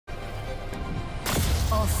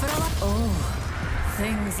off for a lap. Oh,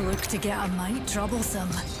 things look to get a mite troublesome.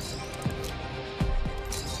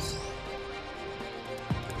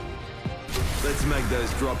 Let's make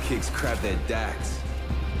those drop kicks crab their dacks.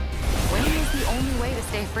 Winning is the only way to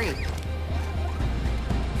stay free.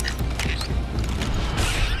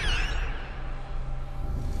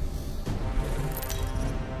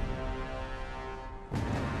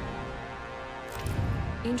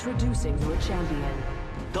 Introducing your champion.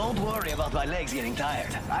 Don't worry about my legs getting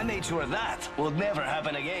tired. I made sure that would never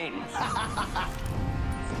happen again.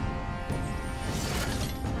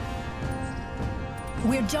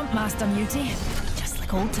 We're Jump Master Muty, just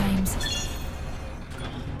like old times.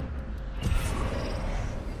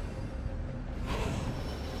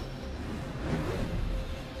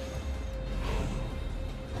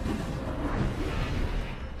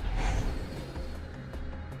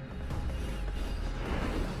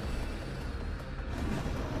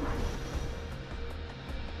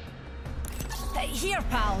 Here,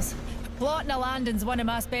 pals. Plotting a landing's one of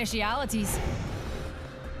my specialities.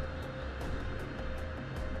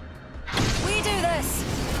 We do this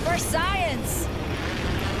for science.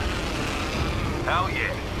 Hell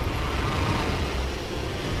yeah.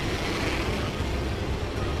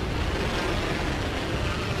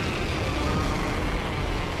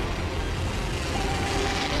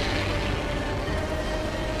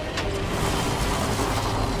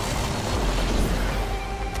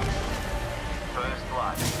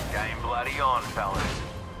 On, fellas.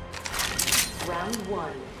 Round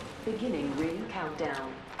 1. Beginning ring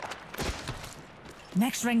countdown.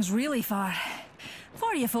 Next ring's really far.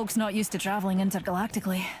 For you folks not used to traveling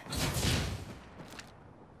intergalactically.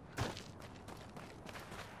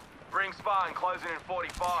 Ring sparring closing in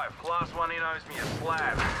 45. Last one in owes me a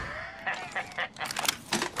slab.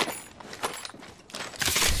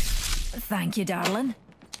 Thank you, darling.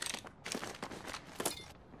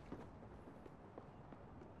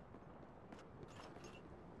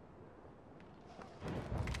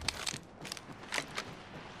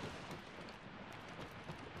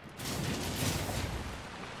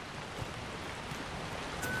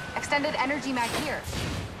 Extended energy mag here.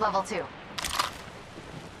 Level 2.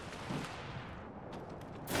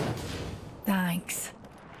 Thanks.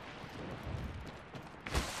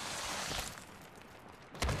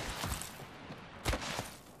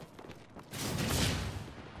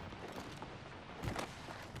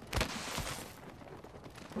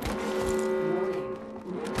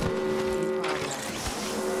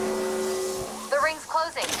 The ring's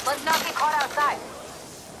closing. Let's not get caught outside.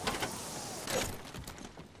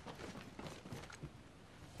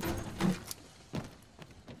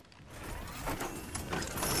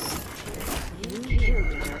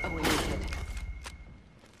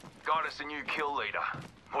 Got us a new kill leader.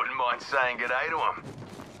 Wouldn't mind saying good day to him.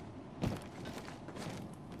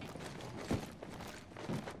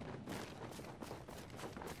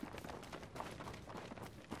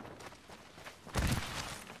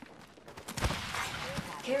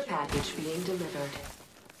 Care package being delivered.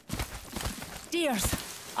 Dears,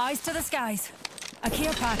 eyes to the skies. A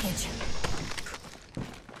care package.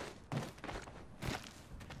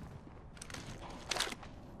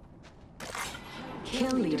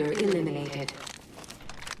 Kill leader eliminated.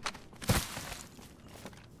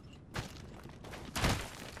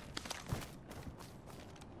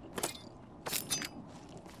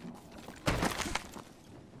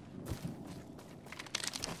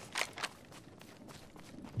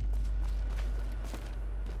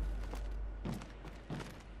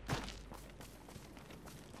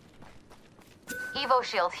 Evo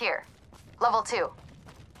shield here. Level 2.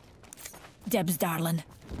 Debs, darling.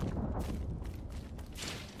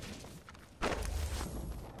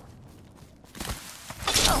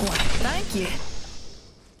 Oh, thank you.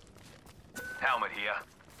 Helmet here.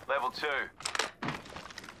 Level 2.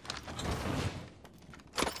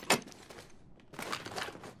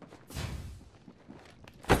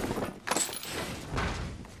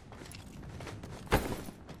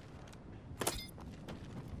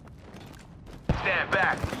 Stand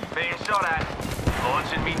back. Being shot at.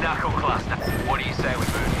 Launching me knuckle cluster. What do you say we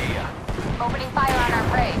move here? Opening fire on our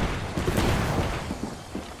prey.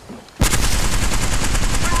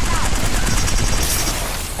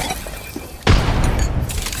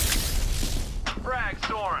 Frag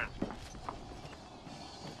Soren.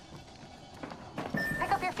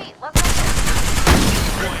 Pick up your feet. Let's go.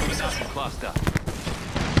 Point me knuckle cluster.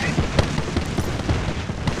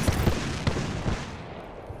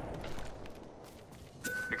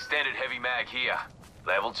 Extended heavy mag here.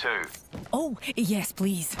 Level 2. Oh, yes,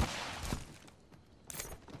 please.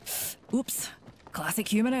 Oops. Classic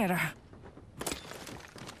human error.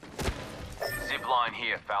 Zip zip line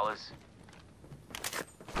here, fellas.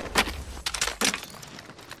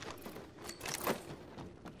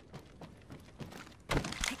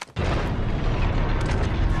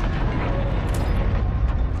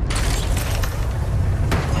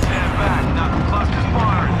 Stand back, knuckle cluster's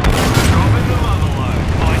firing. Drop in the mother load.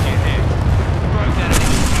 Mind your head. Broke that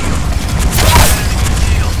enemy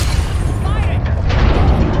shield. Enemy shield.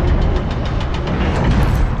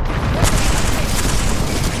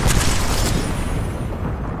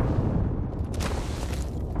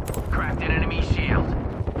 Cracked an enemy shield.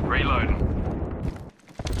 Reloading.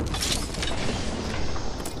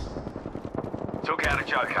 Took out a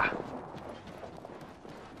Joker.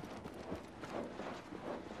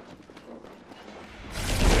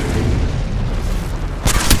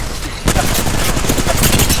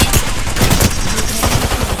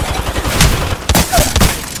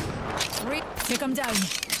 Take him down.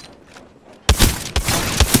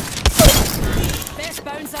 Best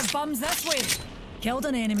bouncer bums this way. Killed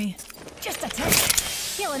an enemy. Just a tick.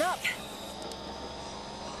 Heal it up.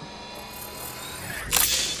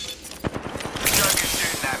 Joker's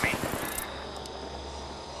shooting at me.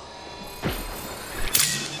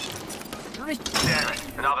 Damn it,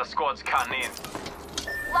 another squad's cutting in.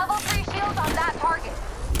 Level 3 shields on that target.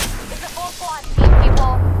 It's a full squad team,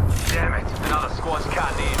 people. Damn it, another squad's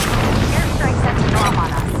cutting in. Airstrike set to drop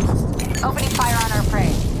on us. Opening fire on our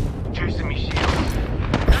prey. Juicing me shields.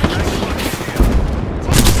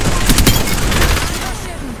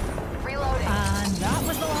 Reloading. And that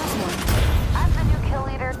was the last one. I'm the new kill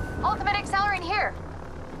leader. Ultimate accelerant here.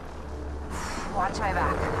 Watch my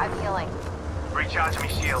back. I'm healing. Recharge me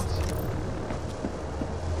shields.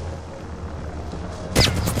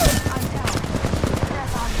 I'm down.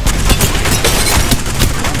 That's on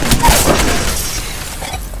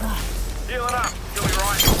Heal it up, you'll be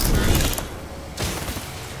right.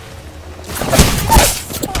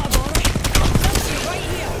 Oh, boy. Right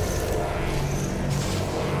here.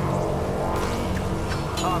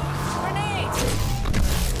 Grenade!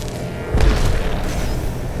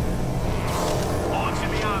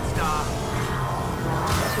 Launching the Armstar.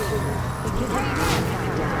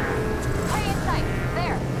 Prey in sight.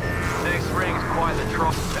 There. Next ring's quite the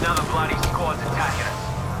trough. Another bloody squad's attacking us.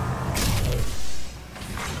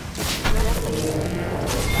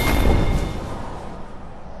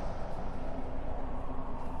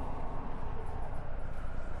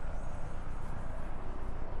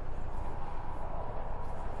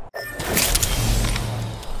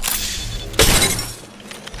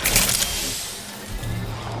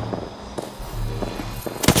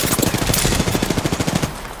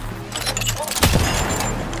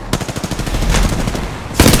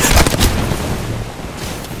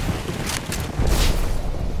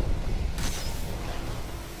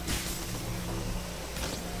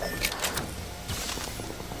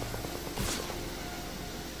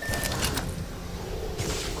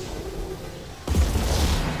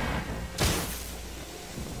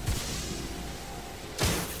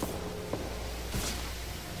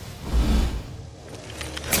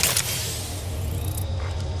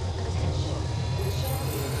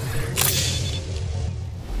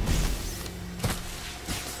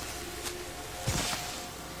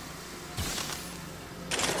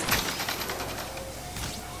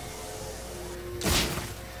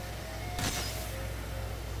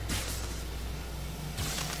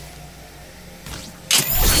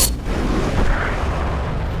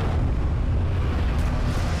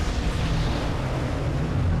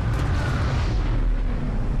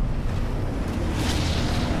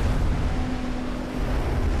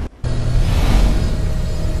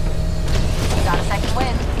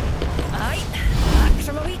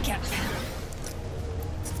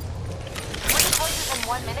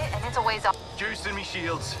 Juicing me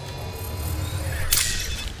shields.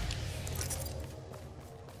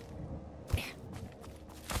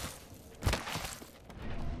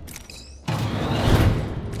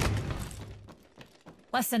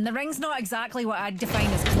 Listen, the ring's not exactly what I'd define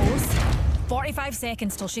as close. 45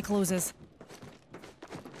 seconds till she closes.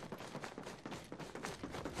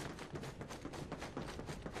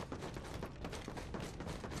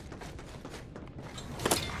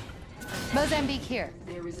 Mozambique here.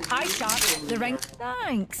 Hi, Shark. The ring.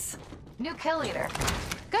 Thanks. New kill leader.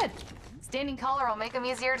 Good. Standing collar will make him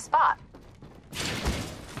easier to spot.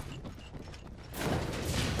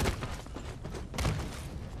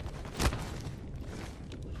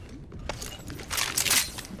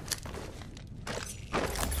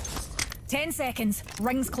 Ten seconds.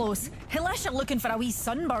 Ring's close. Unless you're looking for a wee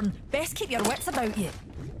sunburn, best keep your wits about you.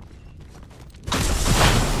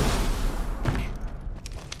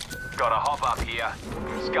 Got a hop up here.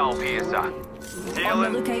 Skull piercer. On the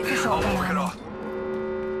Healing. lookout for I'll shotgun walk it ammo.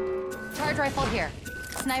 off. Charge rifle here.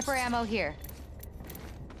 Sniper ammo here.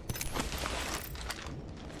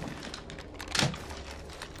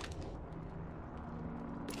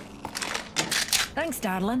 Thanks,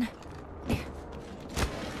 darling.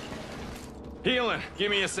 Healing. Give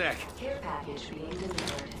me a sec. Care package being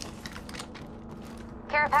delivered.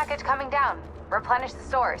 Care package coming down. Replenish the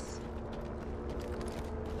stores.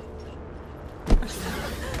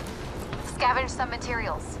 Scavenge some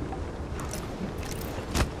materials.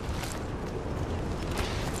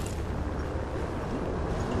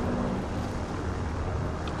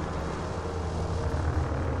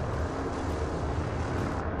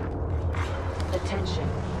 Attention,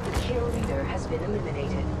 the kill leader has been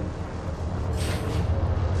eliminated.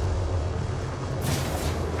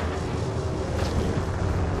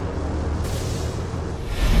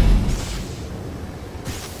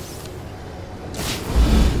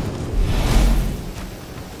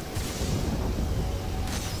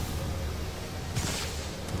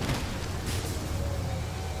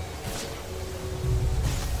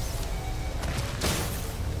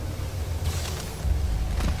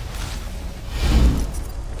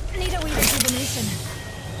 Need a wee rejuvenation.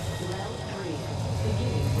 Round 3,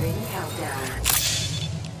 beginning ring countdown.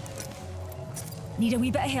 Need a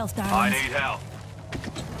wee bit of health, I darling. need help.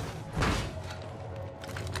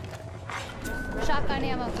 Shotgun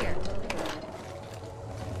ammo here.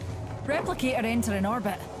 Replicator entering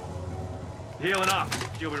orbit. Healing up.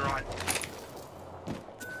 You'll be right.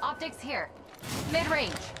 Optics here.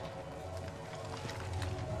 Mid-range.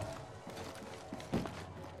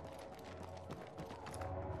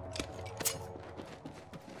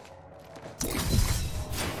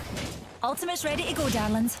 Ultimate's ready to go,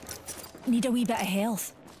 darlings. Need a wee bit of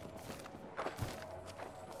health.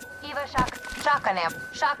 Evo shotgun ammo.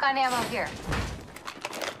 Shotgun ammo here.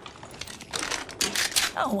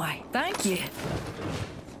 Oh, why, thank you.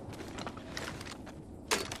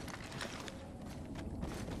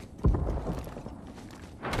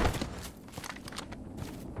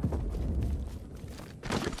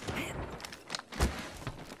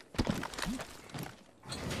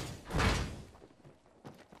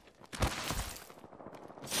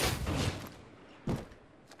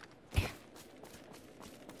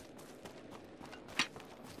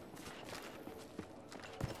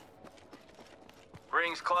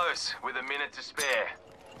 Ring's close, with a minute to spare.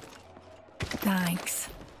 Thanks.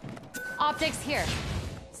 Optics here.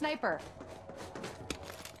 Sniper.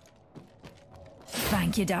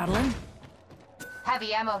 Thank you, darling.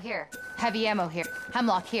 Heavy ammo here. Heavy ammo here.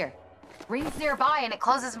 Hemlock here. Ring's nearby and it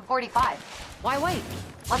closes in 45. Why wait?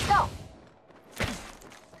 Let's go.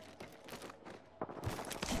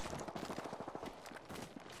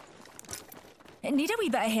 Need a wee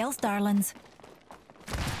bit of health, darlings.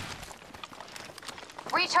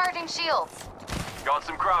 Recharging shields. Got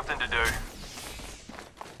some crafting to do.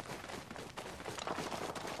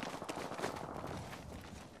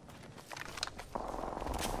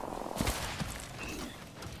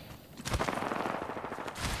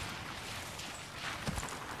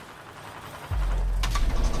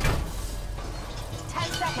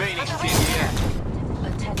 Phoenix in here.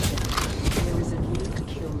 Attention, there is a new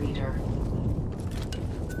kill leader.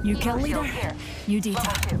 New Evo kill shield leader, here. new Level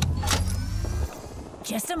data. 2.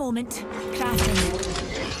 Just a moment. Crafting.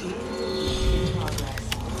 In progress.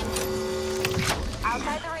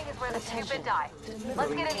 Outside the ring is where the stupid die. Let's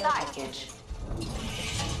Delivering get care inside. package.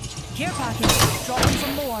 Care package. Dropping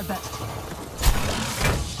from the orbit.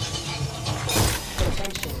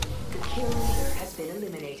 Attention, the kill leader has been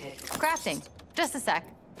eliminated. Crafting. Just a sec.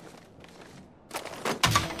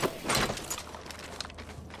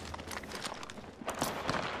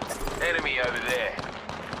 Enemy over there.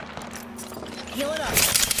 Heal it up.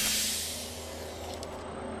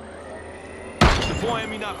 Deploying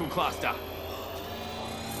me knuckle cluster.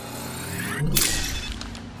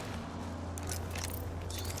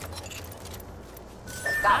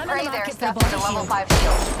 Got I'm in Prey the there market for stuck a with a body level shield. 5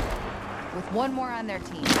 shield. With one more on their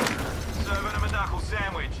team. Serving him a knuckle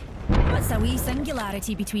sandwich. What's a wee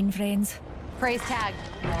singularity between friends? Prey's tagged.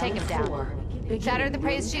 Take him down. 4, beginning Shatter the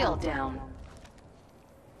Prey's ring shield. countdown.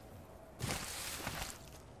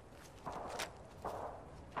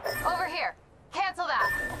 Over here. Cancel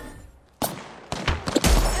that.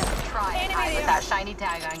 Just try and hide with that shiny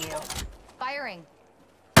tag on you. Firing.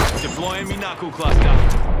 Deploying me knuckle cluster.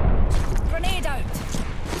 Grenade out.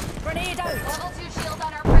 Grenade out. Level 2 shield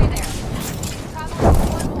on our Prey there. Travel with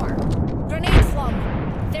one more. Grenade flung.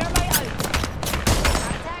 Thermite out.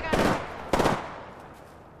 Got a tag on him.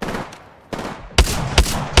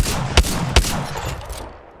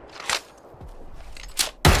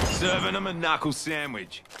 Serving them a knuckle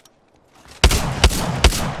sandwich.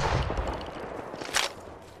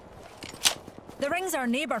 The ring's our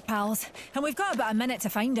neighbour, pals, and we've got about a minute to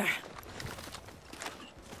find her.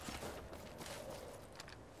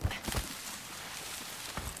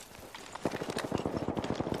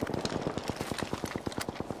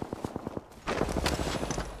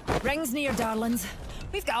 Ring's near, darlings.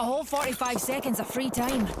 We've got a whole 45 seconds of free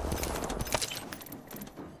time.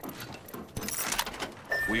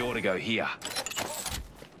 We ought to go here.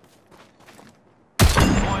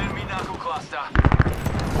 Deploying me knuckle cluster.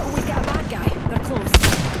 Oh, we've got a bad guy. They're close.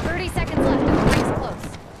 30 seconds left and the ring's close.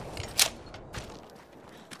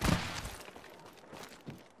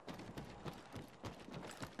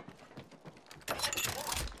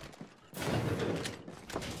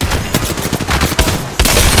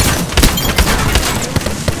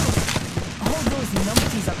 All those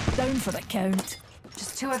numpties are down for the count.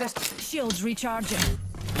 Just 2 others. Shields recharging.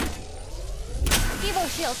 Evo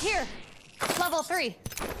shield, here. Level 3.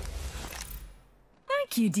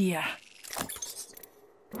 Thank you, dear.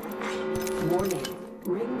 Warning.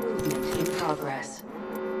 Ring movement in progress.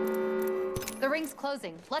 The ring's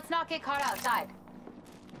closing. Let's not get caught outside.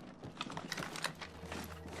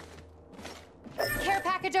 Care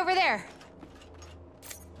package over there.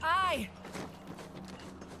 Aye.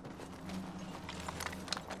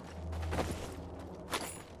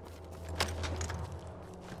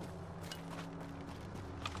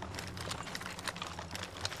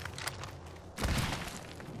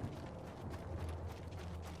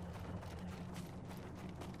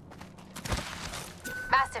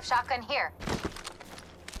 Massive shotgun here.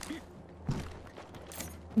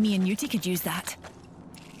 Me and Newty could use that.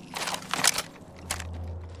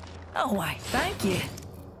 Oh, why, thank you.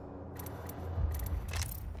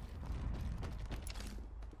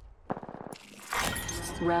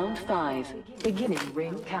 Round 5. Beginning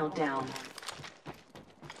ring countdown.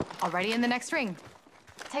 Already in the next ring.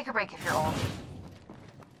 Take a break if you're old.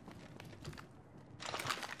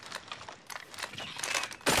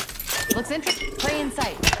 Looks interesting. Prey in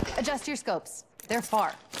sight. Adjust your scopes. They're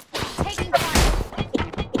far. Taking fire.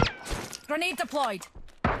 Grenade deployed.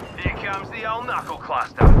 Here comes the old knuckle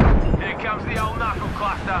cluster. Here comes the old knuckle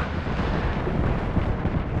cluster.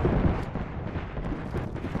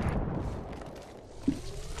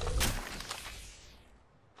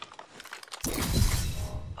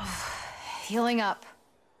 Healing up.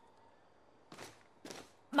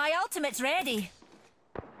 My ultimate's ready.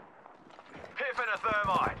 Piff and a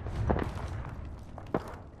thermite.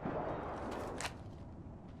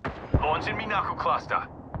 Launching me knuckle cluster.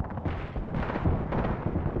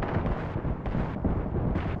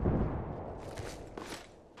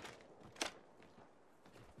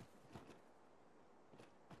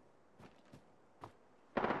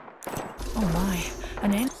 Oh my,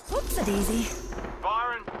 and then, whoops a daisy.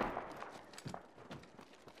 Byron.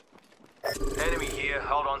 Enemy here,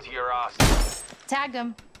 hold on to your ass. Tagged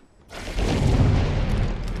him.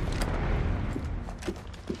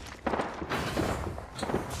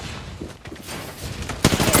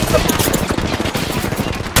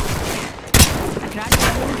 I cracked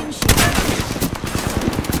my Logan shield.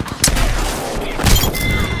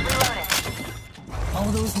 Reloading. All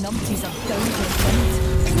those numpties are down to the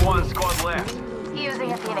front. One squad left.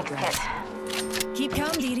 Using a Phoenix kit. Keep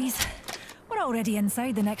calm, dearies. We're already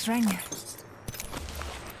inside the next ring.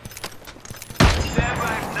 Stand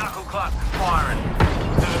back, knuckle cluster firing.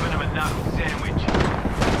 Serving him a knuckle sandwich.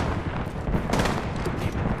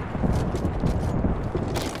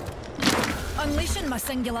 Unleashing my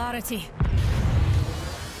singularity.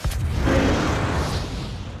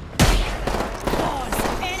 Pause.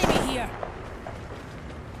 Enemy here.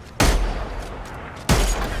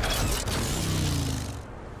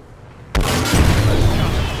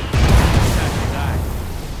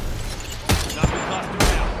 Knuckle cluster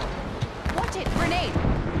out. Watch it. Grenade.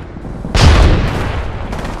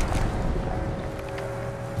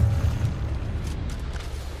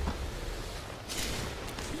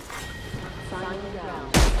 Final round.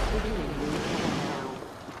 Beginning ring countdown.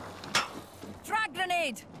 Frag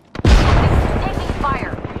grenade. Taking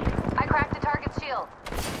fire. I cracked a target's shield.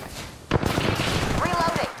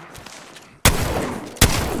 Reloading.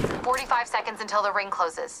 45 seconds until the ring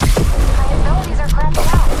closes. My abilities are cracking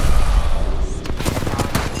out.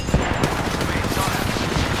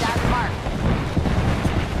 That's Mark.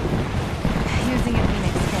 Using a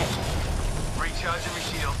Phoenix kit. Recharging my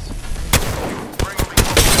shields. Bring me.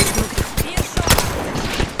 Here shot.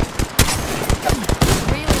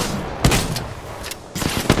 Reloading.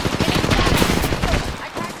 I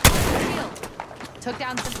cracked a target's shield. Took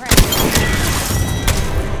down some prey.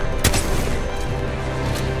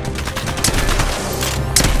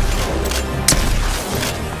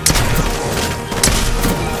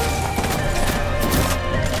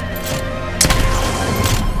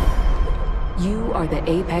 are the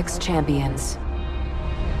Apex Champions.